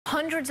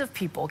Hundreds of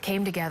people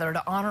came together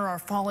to honor our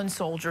fallen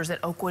soldiers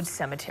at Oakwood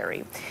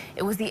Cemetery.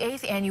 It was the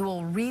 8th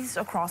annual Wreaths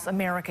Across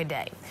America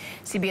Day.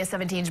 CBS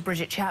 17's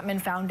Bridget Chapman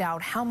found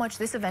out how much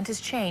this event has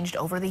changed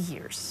over the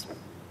years.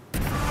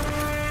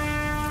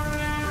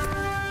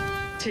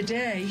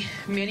 Today,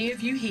 many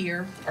of you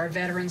here are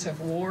veterans of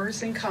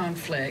wars and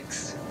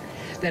conflicts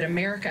that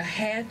America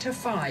had to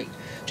fight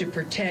to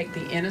protect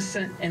the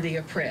innocent and the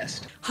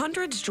oppressed.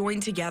 Hundreds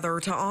joined together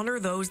to honor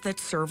those that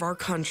serve our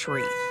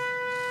country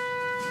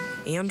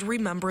and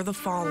remember the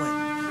fallen.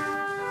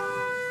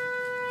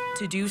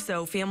 To do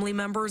so, family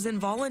members and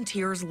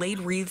volunteers laid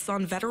wreaths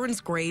on veterans'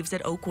 graves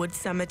at Oakwood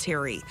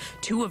Cemetery.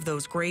 2 of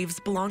those graves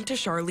belong to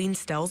Charlene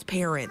Stell's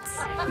parents.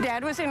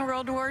 Dad was in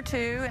World War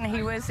II, and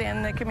he was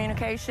in the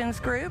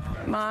communications group.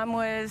 Mom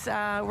was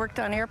worked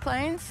on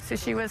airplanes, so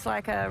she was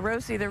like a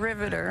Rosie the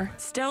Riveter.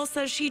 Stell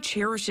says she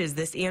cherishes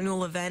this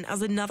annual event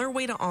as another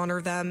way to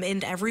honor them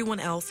and everyone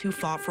else who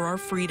fought for our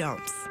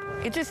freedoms.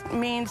 It just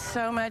means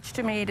so much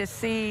to me to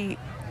see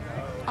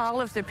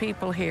all of the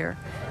people here,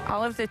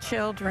 all of the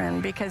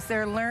children, because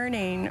they're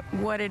learning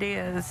what it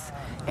is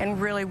and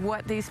really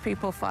what these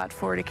people fought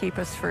for to keep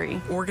us free.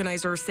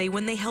 Organizers say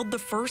when they held the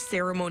first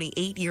ceremony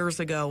 8 years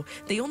ago,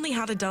 they only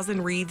had a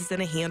dozen wreaths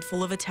and a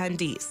handful of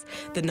attendees.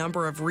 The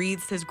number of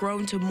wreaths has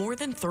grown to more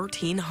than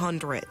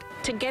 1,300.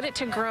 To get it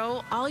to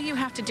grow, all you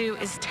have to do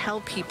is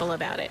tell people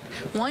about it.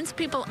 Once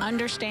people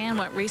understand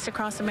what Wreaths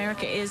Across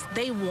America is,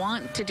 they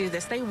want to do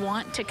this. They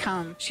want to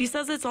come. She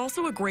says it's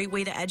also a great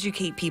way to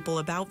educate people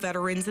about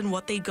veterans and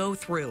what they go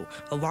through,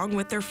 along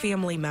with their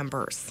family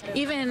members.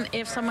 Even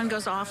if someone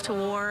goes off to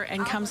war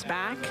and comes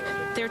back,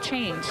 they're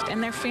changed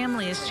and their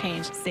family is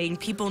changed. Saying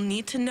people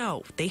need to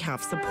know they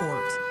have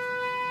support.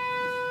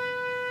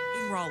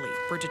 In Raleigh,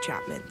 Bridget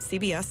Chapman,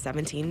 CBS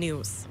 17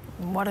 News.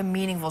 What a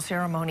meaningful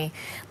ceremony.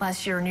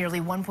 Last year, nearly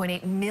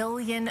 1.8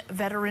 million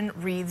veteran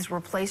wreaths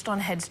were placed on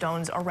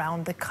headstones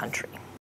around the country.